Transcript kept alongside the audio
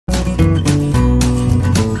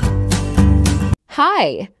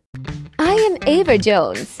Hi, I am Ava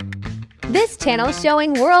Jones. This channel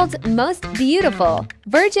showing world's most beautiful,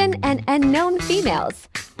 virgin and unknown females.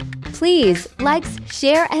 Please like,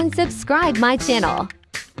 share and subscribe my channel.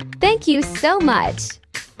 Thank you so much.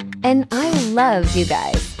 And I love you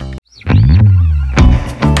guys.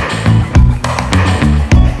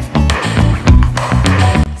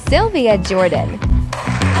 Sylvia Jordan.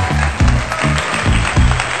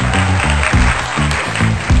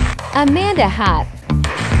 Amanda Hatt.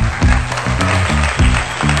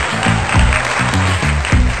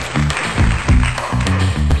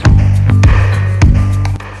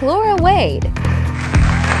 Flora Wade.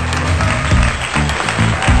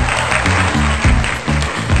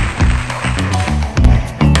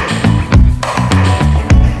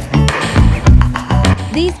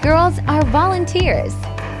 These girls are volunteers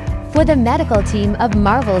for the medical team of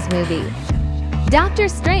Marvel's movie Doctor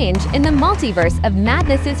Strange in the Multiverse of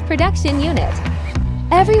Madness's production unit.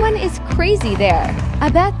 Everyone is crazy there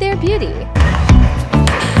about their beauty.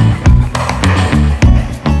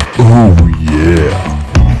 Oh yeah.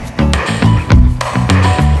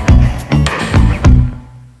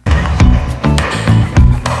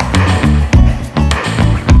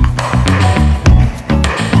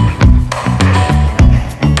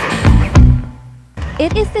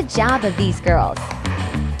 It is the job of these girls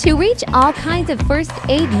to reach all kinds of first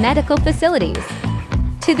aid medical facilities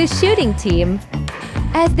to the shooting team,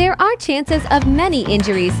 as there are chances of many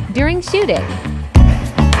injuries during shooting.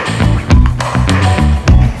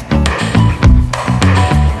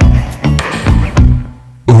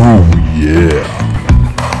 Oh yeah.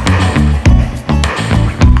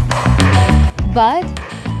 But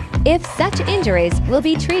if such injuries will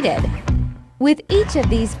be treated with each of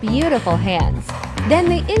these beautiful hands, then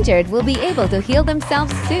the injured will be able to heal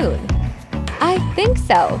themselves soon. I think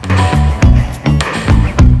so.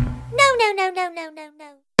 No.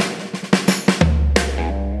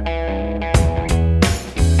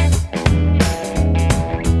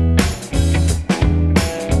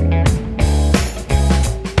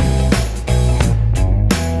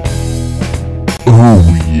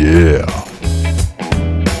 Oh yeah.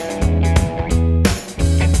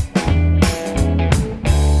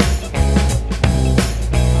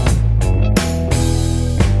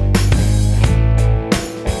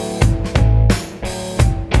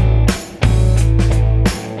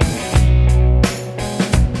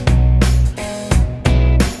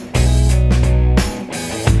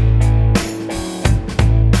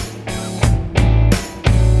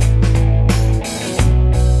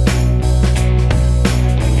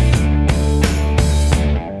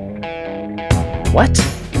 What?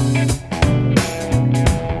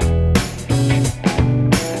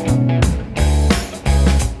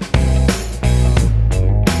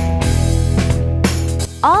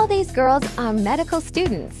 All these girls are medical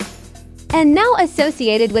students and now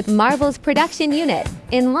associated with Marvel's production unit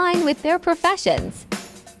in line with their professions.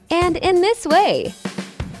 And in this way,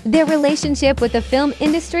 their relationship with the film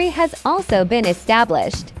industry has also been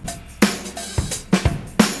established.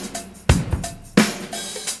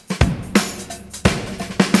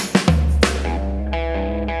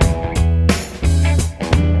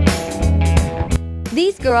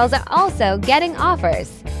 These girls are also getting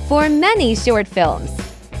offers for many short films.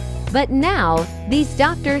 But now, these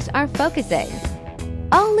doctors are focusing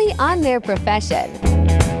only on their profession.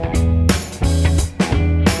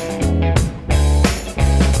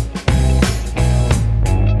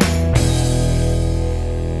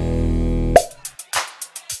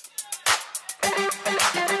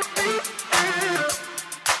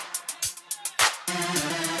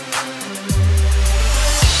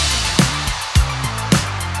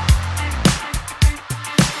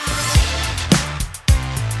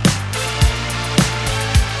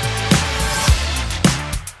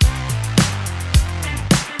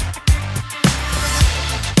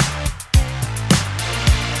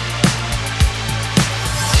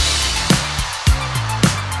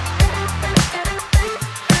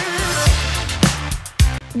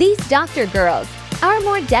 These doctor girls are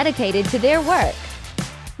more dedicated to their work.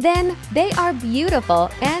 Then they are beautiful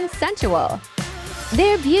and sensual.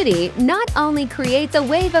 Their beauty not only creates a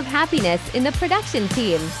wave of happiness in the production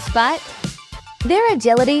team, but their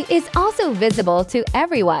agility is also visible to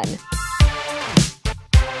everyone.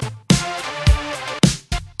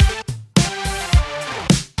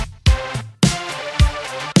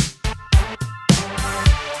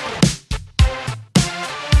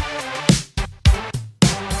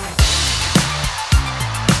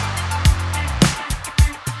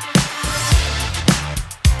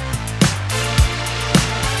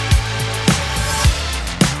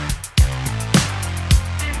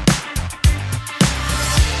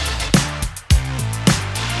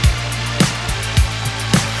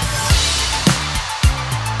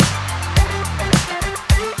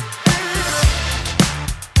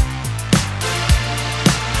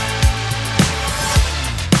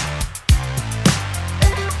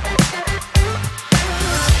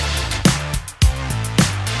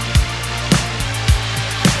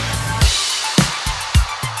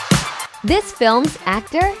 This film's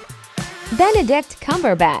actor, Benedict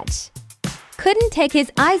Cumberbatch, couldn't take his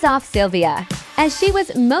eyes off Sylvia, as she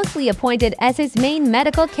was mostly appointed as his main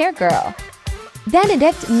medical care girl.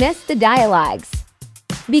 Benedict missed the dialogues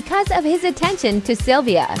because of his attention to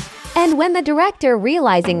Sylvia, and when the director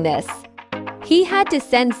realizing this, he had to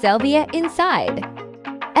send Sylvia inside.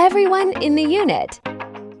 Everyone in the unit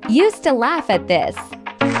used to laugh at this.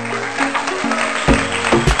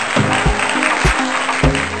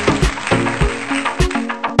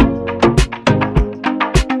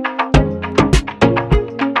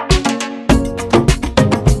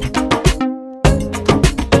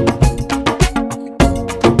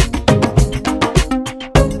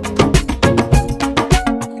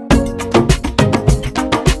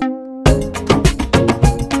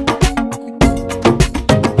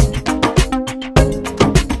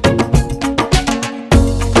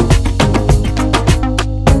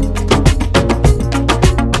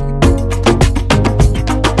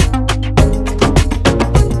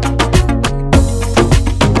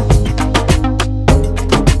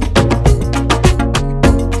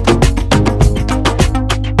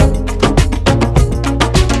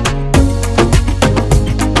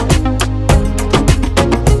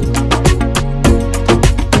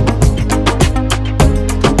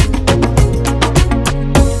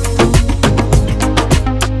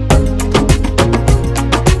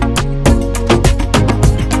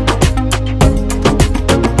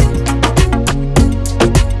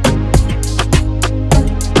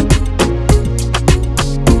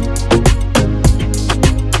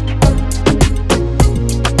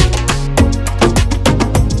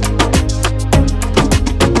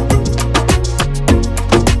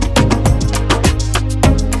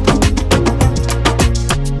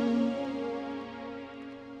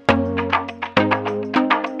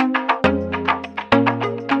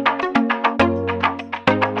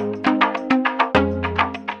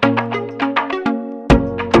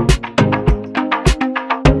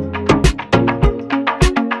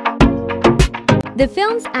 The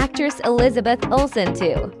film's actress Elizabeth Olsen,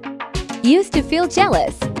 too, used to feel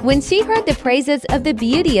jealous when she heard the praises of the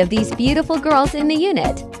beauty of these beautiful girls in the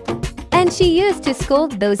unit. And she used to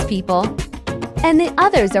scold those people, and the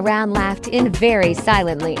others around laughed in very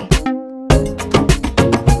silently.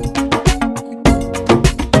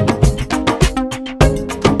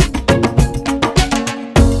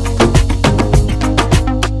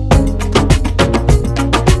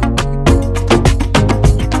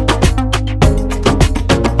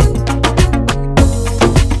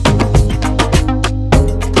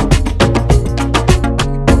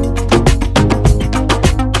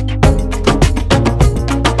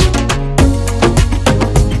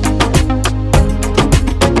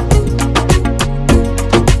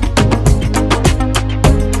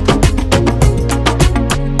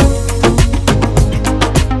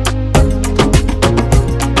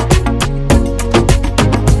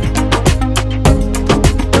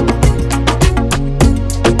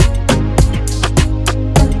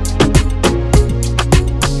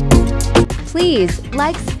 Please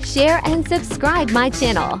like, share, and subscribe my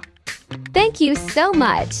channel. Thank you so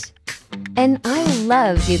much. And I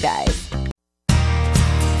love you guys.